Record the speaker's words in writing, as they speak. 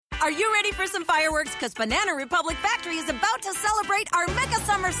Are you ready for some fireworks? Because Banana Republic Factory is about to celebrate our mega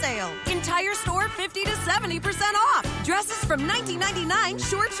summer sale. Entire store 50 to 70% off. Dresses from $19.99,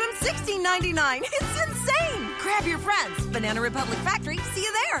 shorts from $16.99. It's insane. Grab your friends. Banana Republic Factory. See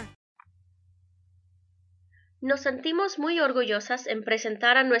you there. Nos sentimos muy orgullosas en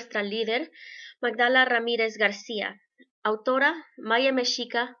presentar a nuestra líder, Magdala Ramírez García, autora maya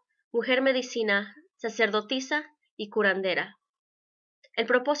mexica, mujer medicina, sacerdotisa y curandera. El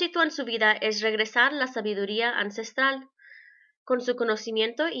propósito en su vida es regresar la sabiduría ancestral. Con su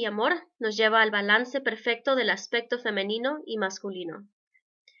conocimiento y amor nos lleva al balance perfecto del aspecto femenino y masculino.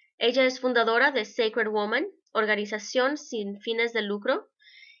 Ella es fundadora de Sacred Woman, organización sin fines de lucro,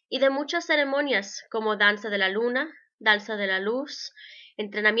 y de muchas ceremonias como danza de la luna, danza de la luz,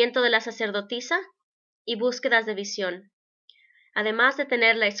 entrenamiento de la sacerdotisa y búsquedas de visión, además de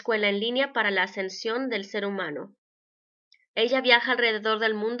tener la escuela en línea para la ascensión del ser humano. Ella viaja alrededor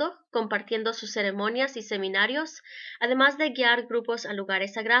del mundo compartiendo sus ceremonias y seminarios, además de guiar grupos a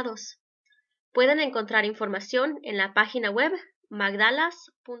lugares sagrados. Pueden encontrar información en la página web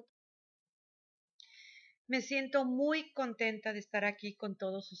magdalas.com. Me siento muy contenta de estar aquí con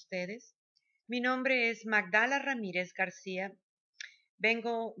todos ustedes. Mi nombre es Magdala Ramírez García.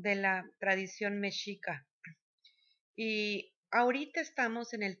 Vengo de la tradición mexica y ahorita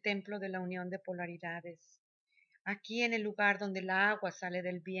estamos en el Templo de la Unión de Polaridades. Aquí en el lugar donde el agua sale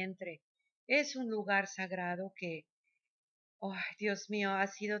del vientre. Es un lugar sagrado que, oh, Dios mío, ha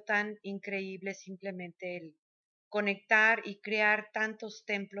sido tan increíble simplemente el conectar y crear tantos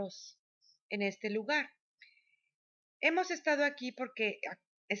templos en este lugar. Hemos estado aquí porque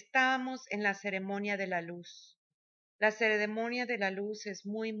estamos en la ceremonia de la luz. La ceremonia de la luz es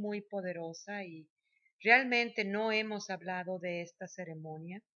muy, muy poderosa y realmente no hemos hablado de esta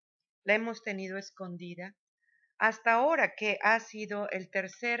ceremonia. La hemos tenido escondida hasta ahora que ha sido el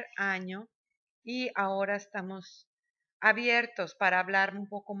tercer año y ahora estamos abiertos para hablar un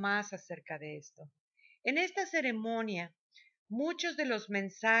poco más acerca de esto. En esta ceremonia, muchos de los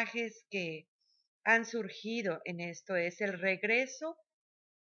mensajes que han surgido en esto es el regreso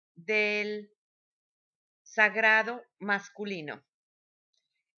del sagrado masculino.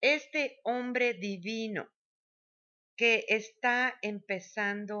 Este hombre divino que está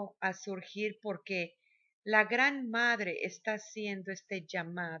empezando a surgir porque la Gran Madre está haciendo este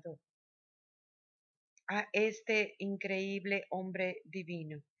llamado a este increíble hombre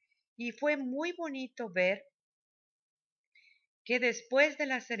divino. Y fue muy bonito ver que después de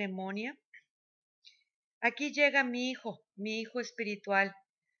la ceremonia, aquí llega mi hijo espiritual.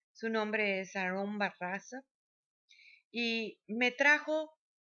 Su nombre es Aarón Barraza. Y me trajo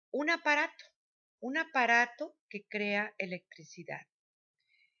un aparato que crea electricidad.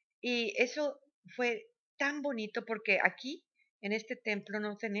 Y eso fue tan bonito porque aquí en este templo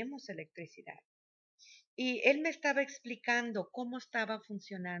no tenemos electricidad. Y él me estaba explicando cómo estaba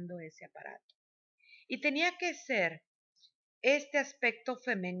funcionando ese aparato. Y tenía que ser este aspecto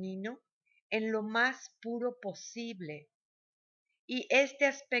femenino en lo más puro posible y este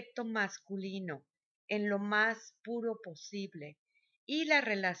aspecto masculino en lo más puro posible y la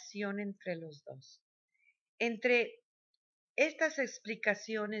relación entre los dos. Entre estas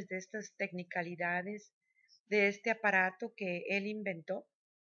explicaciones de estas tecnicalidades de este aparato que él inventó,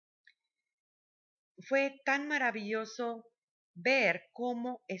 fue tan maravilloso ver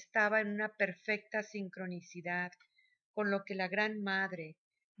cómo estaba en una perfecta sincronicidad con lo que la Gran Madre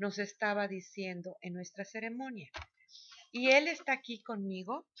nos estaba diciendo en nuestra ceremonia. Y él está aquí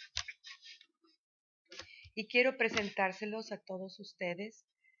conmigo y quiero presentárselos a todos ustedes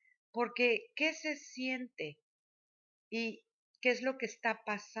porque ¿qué se siente y qué es lo que está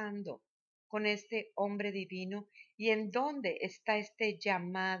pasando con este hombre divino y en dónde está este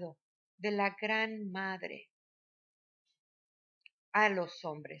llamado de la Gran Madre a los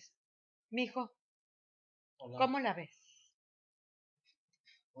hombres? Mijo, Hola. ¿cómo la ves?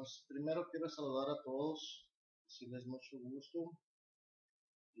 Pues primero quiero saludar a todos, decirles mucho gusto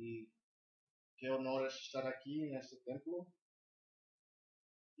y qué honor es estar aquí en este templo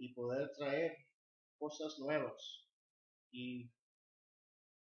y poder traer cosas nuevas y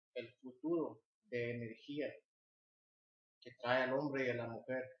el futuro de energía que trae al hombre y a la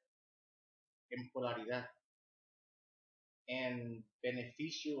mujer en polaridad, en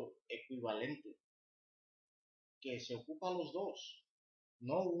beneficio equivalente, que se ocupa los dos,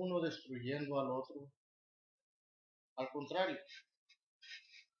 no uno destruyendo al otro. Al contrario,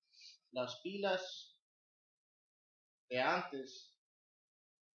 las pilas de antes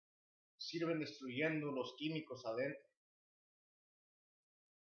sirven destruyendo los químicos adentro.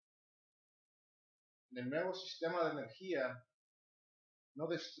 En el nuevo sistema de energía no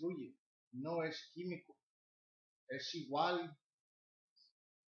destruye, no es químico, es igual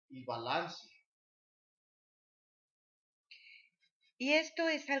y balance. Y esto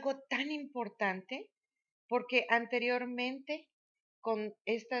es algo tan importante porque anteriormente con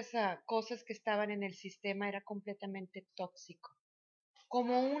estas cosas que estaban en el sistema era completamente tóxico,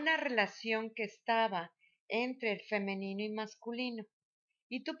 como una relación que estaba entre el femenino y masculino.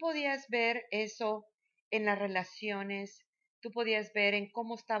 Y tú podías ver eso en las relaciones, tú podías ver en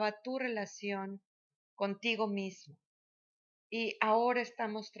cómo estaba tu relación contigo mismo. Y ahora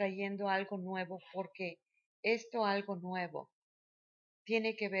estamos trayendo algo nuevo porque esto algo nuevo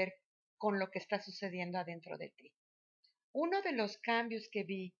tiene que ver con lo que está sucediendo adentro de ti. Uno de los cambios que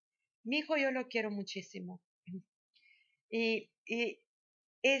vi, mi hijo yo lo quiero muchísimo y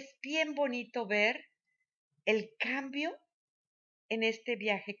es bien bonito ver el cambio en este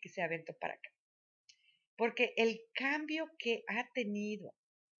viaje que se aventó para acá. Porque el cambio que ha tenido,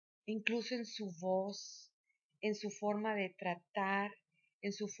 incluso en su voz, en su forma de tratar,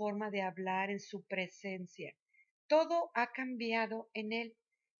 en su forma de hablar, en su presencia, todo ha cambiado en él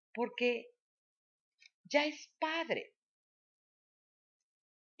porque ya es padre.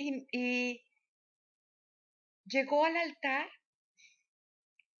 Y llegó al altar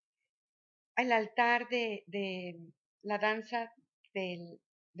de la danza de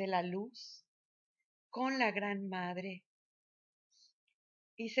la luz con la Gran Madre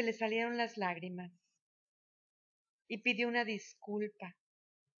y se le salieron las lágrimas y pidió una disculpa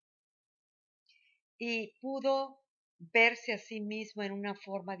y pudo verse a sí mismo en una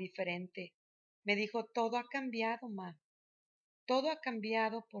forma diferente. Me dijo, todo ha cambiado, ma. Todo ha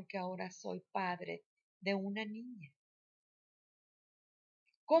cambiado porque ahora soy padre de una niña.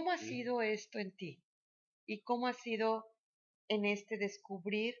 ¿Cómo ha sido esto en ti? ¿Y cómo ha sido en este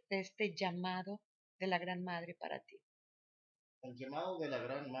descubrir de este llamado de la Gran Madre para ti? El llamado de la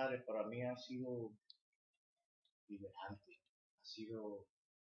Gran Madre para mí ha sido liberante, ha sido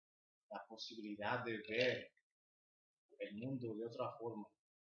la posibilidad de ver el mundo de otra forma,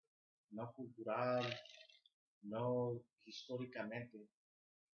 no cultural, no históricamente,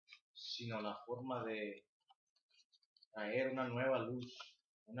 sino la forma de traer una nueva luz,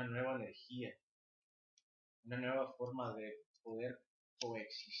 una nueva energía, una nueva forma de poder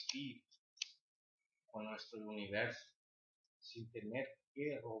coexistir con nuestro universo sin tener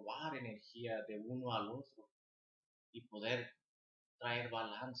que robar energía de uno al otro y poder traer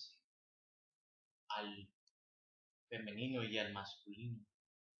balance al femenino y al masculino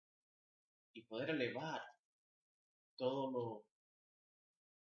y poder elevar todo lo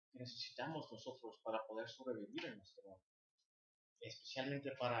que necesitamos nosotros para poder sobrevivir en nuestro mundo.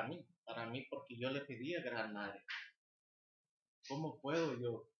 Especialmente para mí porque yo le pedí a Gran Madre, ¿cómo puedo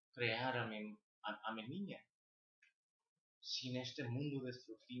yo crear a mi niña sin este mundo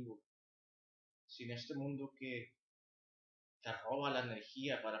destructivo, sin este mundo que te roba la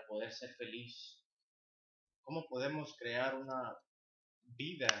energía para poder ser feliz? ¿Cómo podemos crear una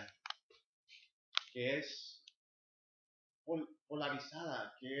vida que es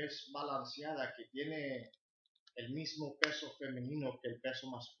polarizada, que es balanceada, que tiene el mismo peso femenino que el peso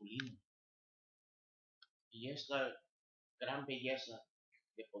masculino? Y es la gran belleza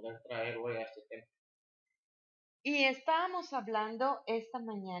de poder traer hoy a este templo. Y estábamos hablando esta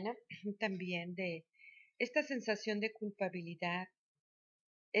mañana también de esta sensación de culpabilidad,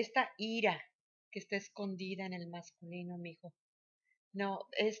 esta ira que está escondida en el masculino, mijo. No,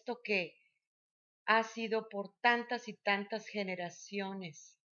 esto que ha sido por tantas y tantas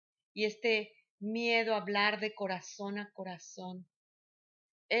generaciones y este miedo a hablar de corazón a corazón.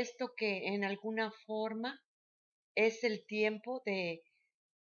 Esto que en alguna forma es el tiempo de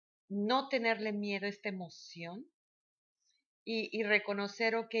no tenerle miedo a esta emoción y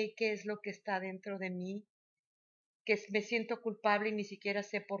reconocer, ok, qué es lo que está dentro de mí, que me siento culpable y ni siquiera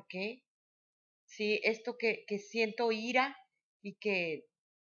sé por qué. Sí, esto que siento ira y que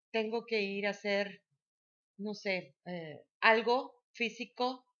tengo que ir a hacer, no sé, algo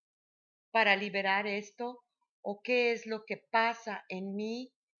físico para liberar esto, o qué es lo que pasa en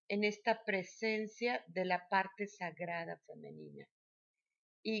mí en esta presencia de la parte sagrada femenina.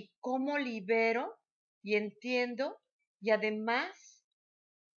 Y cómo libero y entiendo y además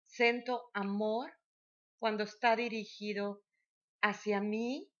siento amor cuando está dirigido hacia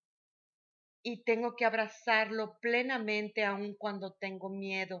mí y tengo que abrazarlo plenamente aun cuando tengo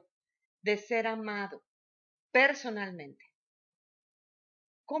miedo de ser amado personalmente.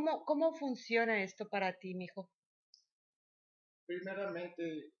 ¿Cómo funciona esto para ti, mijo?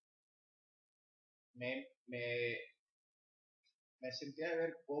 Primeramente, me, me, me senté a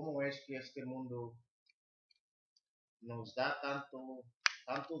ver cómo es que este mundo nos da tanto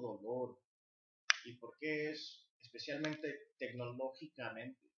tanto dolor y por qué es especialmente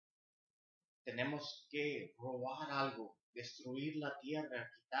tecnológicamente. Tenemos que robar algo, destruir la tierra,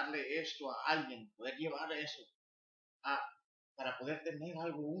 quitarle esto a alguien, poder llevar eso a, para poder tener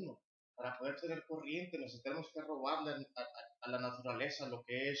algo uno, para poder tener corriente, nos tenemos que robarle a la naturaleza lo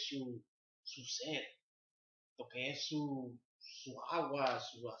que es su ser, lo que es su agua,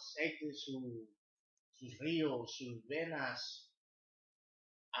 su aceite, sus ríos, sus venas,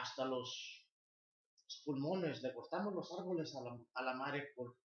 hasta los pulmones. Le cortamos los árboles a la madre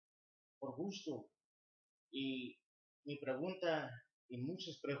por gusto. Y mi pregunta, y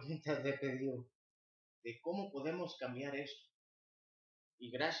muchas preguntas le he pedido, de cómo podemos cambiar esto. Y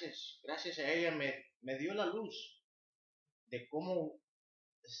gracias a ella me dio la luz de cómo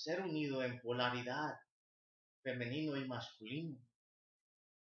ser unido en polaridad femenino y masculino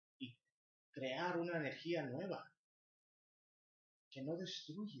y crear una energía nueva que no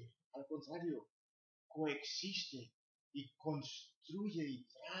destruye, al contrario, coexiste y construye y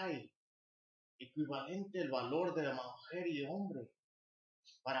trae equivalente el valor de la mujer y hombre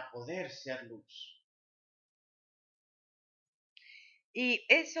para poder ser luz. Y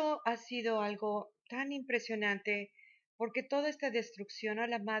eso ha sido algo tan impresionante porque toda esta destrucción a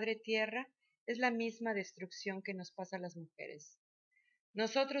la madre tierra es la misma destrucción que nos pasa a las mujeres.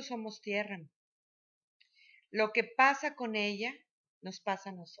 Nosotros somos tierra. Lo que pasa con ella nos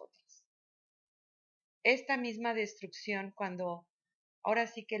pasa a nosotras. Esta misma destrucción, cuando ahora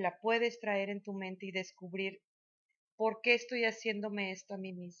sí que la puedes traer en tu mente y descubrir por qué estoy haciéndome esto a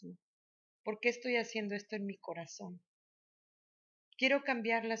mí mismo, por qué estoy haciendo esto en mi corazón. Quiero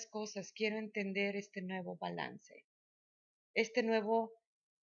cambiar las cosas, quiero entender este nuevo balance, este nuevo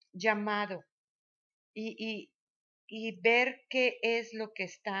llamado y ver qué es lo que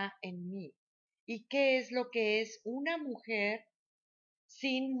está en mí y qué es lo que es una mujer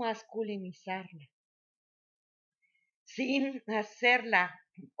sin masculinizarla, sin hacerla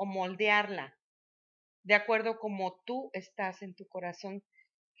o moldearla de acuerdo como tú estás en tu corazón,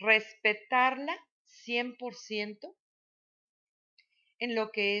 respetarla 100% en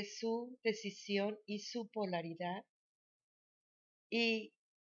lo que es su decisión y su polaridad y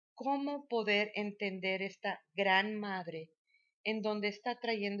cómo poder entender esta gran madre en donde está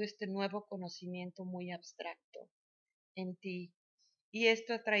trayendo este nuevo conocimiento muy abstracto en ti. Y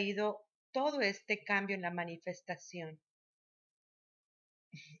esto ha traído todo este cambio en la manifestación.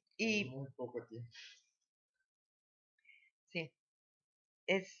 En Y muy poco tiempo. sí,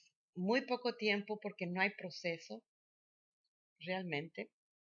 es muy poco tiempo porque no hay proceso realmente.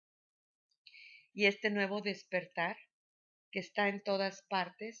 Y este nuevo despertar que está en todas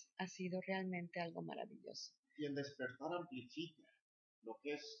partes ha sido realmente algo maravilloso. Y el despertar amplifica lo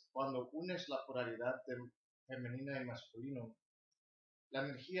que es cuando unes la polaridad femenina y masculino. La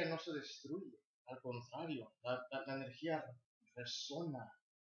energía no se destruye, al contrario, la energía resona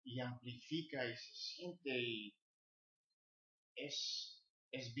y amplifica y se siente y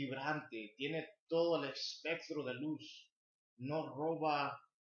es vibrante, tiene todo el espectro de luz, no roba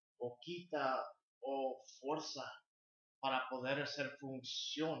o quita o fuerza para poder hacer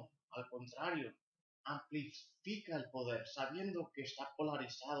función, al contrario, amplifica el poder, sabiendo que está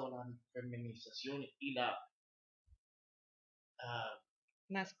polarizado la feminización y ah,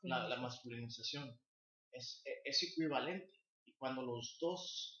 la masculinización. Es equivalente. Y cuando los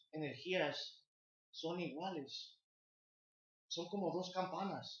dos energías son iguales, son como dos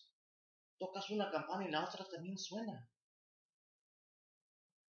campanas. Tocas una campana y la otra también suena.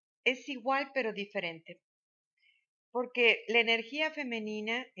 Es igual pero diferente, porque la energía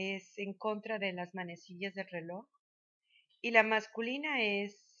femenina es en contra de las manecillas del reloj y la masculina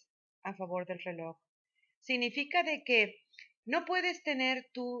es a favor del reloj. Significa de que no puedes tener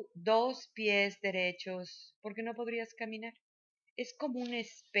tú dos pies derechos porque no podrías caminar. Es como un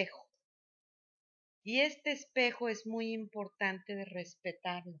espejo. Y este espejo es muy importante de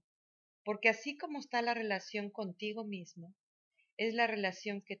respetarlo, porque así como está la relación contigo mismo, es la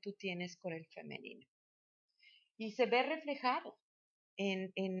relación que tú tienes con el femenino. Y se ve reflejado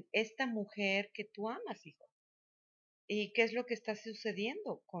en esta mujer que tú amas, hijo. ¿Y qué es lo que está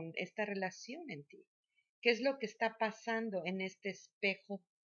sucediendo con esta relación en ti? ¿Qué es lo que está pasando en este espejo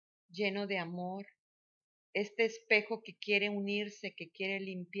lleno de amor? Este espejo que quiere unirse, que quiere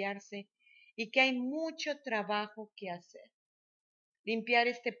limpiarse y que hay mucho trabajo que hacer. Limpiar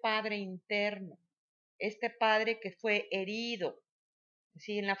este padre interno, este padre que fue herido,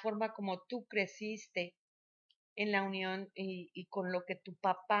 ¿sí? En la forma como tú creciste en la unión y con lo que tu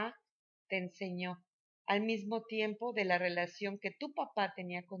papá te enseñó, al mismo tiempo de la relación que tu papá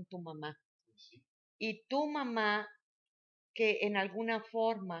tenía con tu mamá. Sí. Y tu mamá que en alguna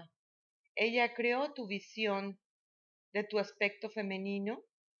forma ella creó tu visión de tu aspecto femenino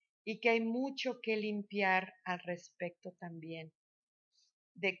y que hay mucho que limpiar al respecto también,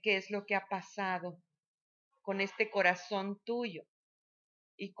 de qué es lo que ha pasado con este corazón tuyo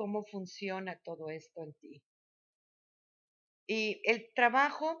y cómo funciona todo esto en ti. Y el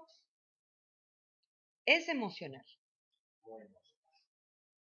trabajo es emocional, Bueno,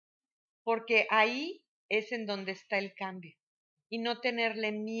 porque ahí es en donde está el cambio y no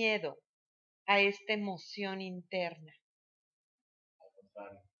tenerle miedo a esta emoción interna, al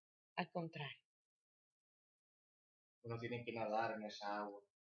contrario, al contrario. uno tiene que nadar en esa agua,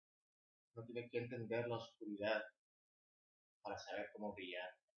 uno tiene que entender la oscuridad para saber cómo brillar.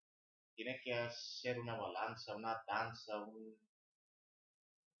 Tiene que hacer una balanza, una danza, un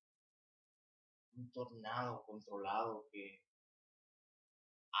tornado controlado que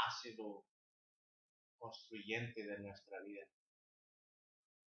hace lo construyente de nuestra vida.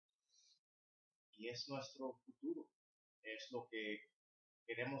 Y es nuestro futuro, es lo que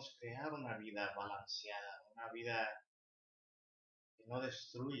queremos crear, una vida balanceada, una vida que no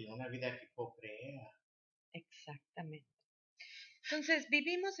destruye, una vida que co-crea. Exactamente. Entonces,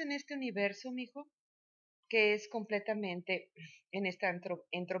 vivimos en este universo, mijo, que es completamente en esta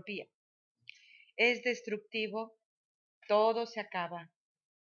entropía. Es destructivo, todo se acaba.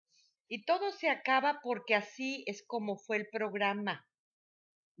 Y todo se acaba porque así es como fue el programa,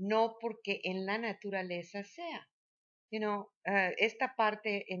 no porque en la naturaleza sea. Esta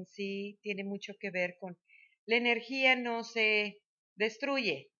parte en sí tiene mucho que ver con la energía no se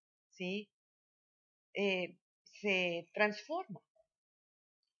destruye, ¿sí? Se transforma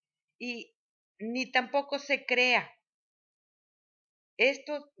y ni tampoco se crea.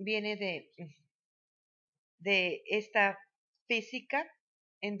 Esto viene de esta física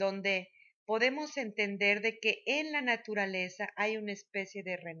en donde podemos entender de que en la naturaleza hay una especie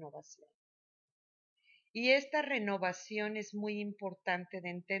de renovación. Y esta renovación es muy importante de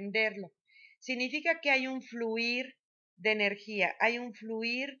entenderlo. Significa que hay un fluir de energía, hay un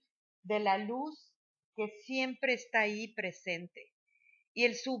fluir de la luz que siempre está ahí presente. Y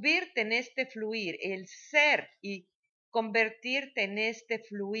el subirte en este fluir, el ser y convertirte en este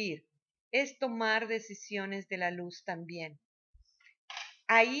fluir, es tomar decisiones de la luz también.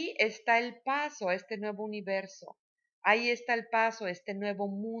 Ahí está el paso a este nuevo universo. Ahí está el paso a este nuevo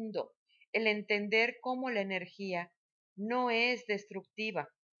mundo. El entender cómo la energía no es destructiva,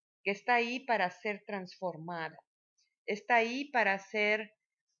 que está ahí para ser transformada. Está ahí para ser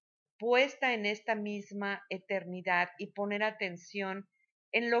puesta en esta misma eternidad y poner atención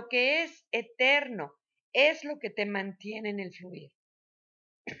en lo que es eterno. Es lo que te mantiene en el fluir.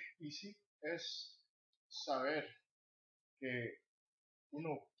 Y sí, es saber que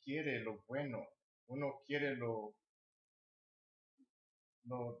uno quiere lo bueno, uno quiere lo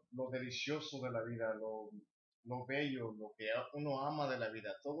delicioso de la vida, lo bello, lo que uno ama de la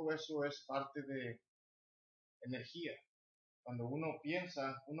vida. Todo eso es parte de energía. Cuando uno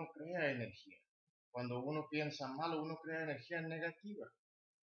piensa, uno crea energía. Cuando uno piensa malo, uno crea energía negativa.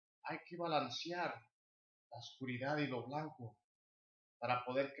 Hay que balancear la oscuridad y lo blanco para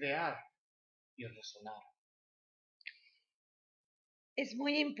poder crear y resonar. Es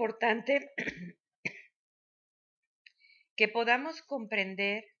muy importante que podamos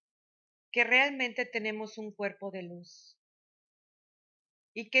comprender que realmente tenemos un cuerpo de luz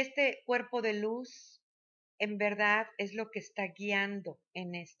y que este cuerpo de luz en verdad es lo que está guiando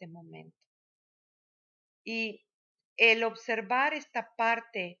en este momento. Y el observar esta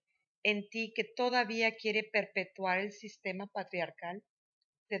parte en ti que todavía quiere perpetuar el sistema patriarcal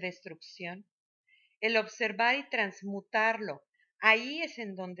de destrucción, el observar y transmutarlo, ahí es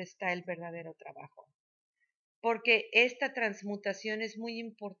en donde está el verdadero trabajo. Porque esta transmutación es muy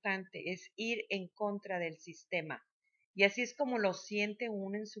importante, es ir en contra del sistema. Y así es como lo siente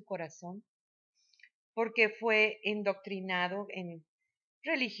uno en su corazón, porque fue indoctrinado en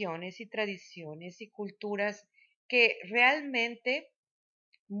religiones y tradiciones y culturas que realmente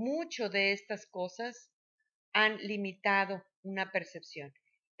mucho de estas cosas han limitado una percepción.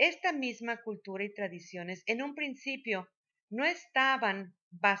 Esta misma cultura y tradiciones en un principio no estaban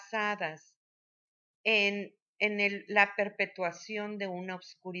basadas en la perpetuación de una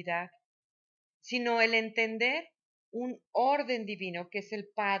oscuridad, sino el entender un orden divino que es el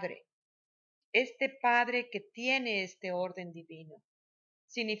Padre. Este Padre que tiene este orden divino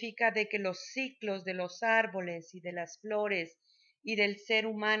significa de que los ciclos de los árboles y de las flores y del ser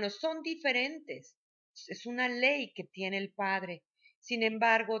humano son diferentes. Es una ley que tiene el Padre. Sin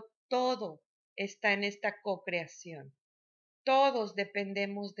embargo, todo está en esta cocreación. Todos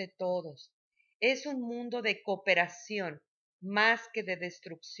dependemos de todos. Es un mundo de cooperación. más que de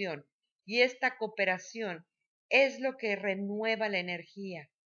destrucción. Y esta cooperación es lo que renueva la energía,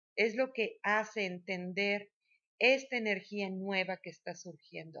 es lo que hace entender esta energía nueva que está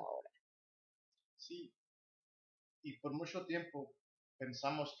surgiendo ahora. Sí, y por mucho tiempo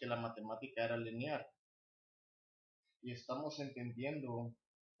pensamos que la matemática era lineal y estamos entendiendo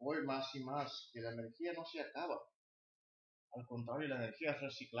hoy más y más que la energía no se acaba. Al contrario, la energía es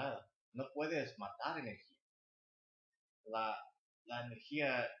reciclada. No puedes matar energía. La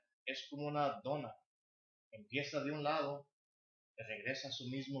energía es como una dona. Empieza de un lado y regresa a su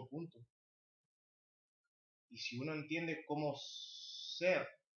mismo punto. Y si uno entiende cómo ser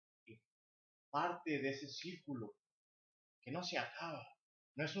parte de ese círculo que no se acaba,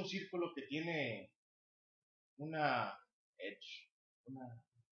 no es un círculo que tiene una edge,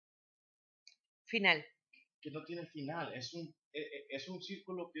 Final. que no tiene final, es un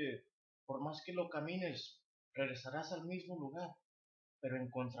círculo que por más que lo camines, regresarás al mismo lugar, pero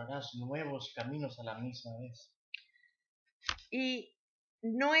encontrarás nuevos caminos a la misma vez. Y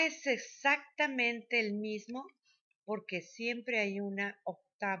no es exactamente el mismo porque siempre hay una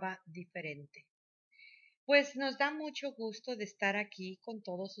octava diferente. Pues nos da mucho gusto de estar aquí con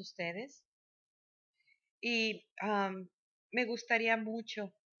todos ustedes y me gustaría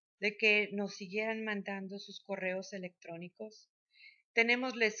mucho de que nos siguieran mandando sus correos electrónicos.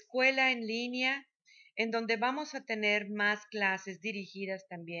 Tenemos la escuela en línea en donde vamos a tener más clases dirigidas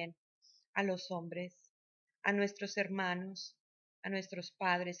también a los hombres, a nuestros hermanos, a nuestros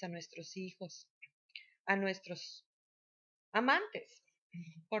padres, a nuestros hijos, a nuestros amantes.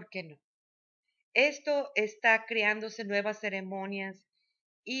 ¿Por qué no? Esto está creándose nuevas ceremonias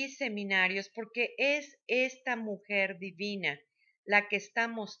y seminarios porque es esta mujer divina la que está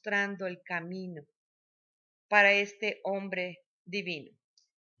mostrando el camino para este hombre divino.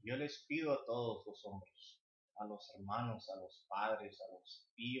 Yo les pido a todos los hombres, a los hermanos, a los padres, a los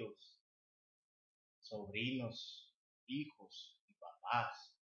tíos, sobrinos, hijos y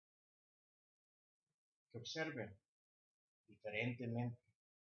papás, que observen diferentemente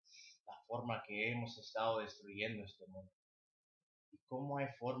la forma que hemos estado destruyendo este mundo y cómo hay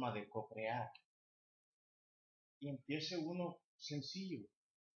forma de co-crear. Y empiece uno sencillo,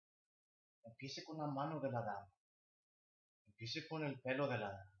 empiece con la mano de la dama, empiece con el pelo de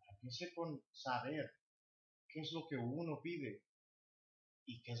la dama, empiece con saber qué es lo que uno pide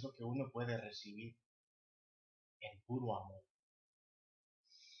y qué es lo que uno puede recibir en puro amor.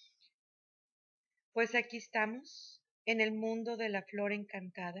 Pues aquí estamos, en el mundo de la flor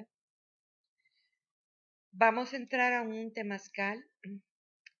encantada. Vamos a entrar a un temazcal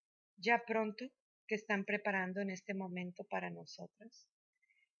ya pronto que están preparando en este momento para nosotros.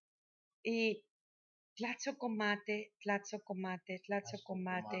 Y Tlatzocomate, Tlatzocomate,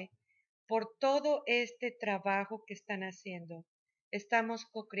 Tlatzocomate, por todo este trabajo que están haciendo. Estamos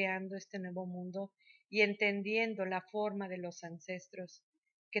co-creando este nuevo mundo y entendiendo la forma de los ancestros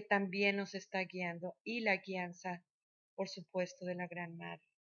que también nos está guiando y la guianza, por supuesto, de la Gran Madre.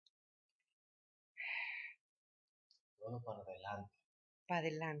 Todo para adelante. Para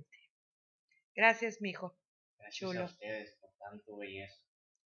adelante. Gracias, mijo. Gracias Chulo. a ustedes por tanto belleza.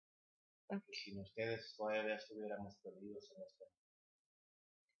 Okay. Y sin ustedes todavía estuviéramos perdidos en esto.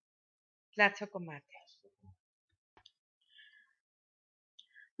 Tlatzocomate.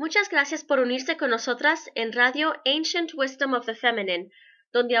 Muchas gracias por unirse con nosotras en Radio Ancient Wisdom of the Feminine,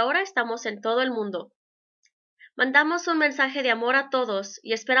 donde ahora estamos en todo el mundo. Mandamos un mensaje de amor a todos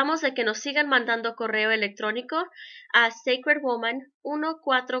y esperamos de que nos sigan mandando correo electrónico a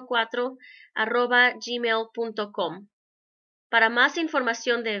sacredwoman144@gmail.com. Para más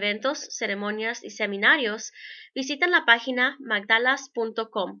información de eventos, ceremonias y seminarios, visiten la página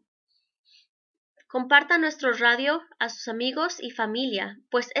magdalas.com. Compartan nuestro radio a sus amigos y familia,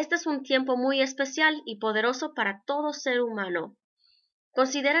 pues este es un tiempo muy especial y poderoso para todo ser humano.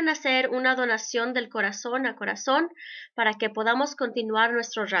 Consideren hacer una donación del corazón a corazón para que podamos continuar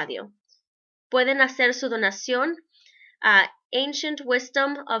nuestro radio. Pueden hacer su donación a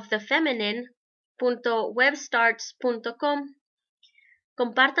ancientwisdomofthe.webstarts.com.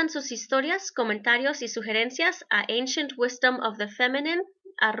 Compartan sus historias, comentarios y sugerencias a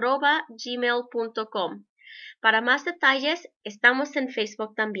ancientwisdomofthe.gmail.com. Para más detalles, estamos en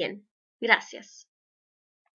Facebook también. Gracias.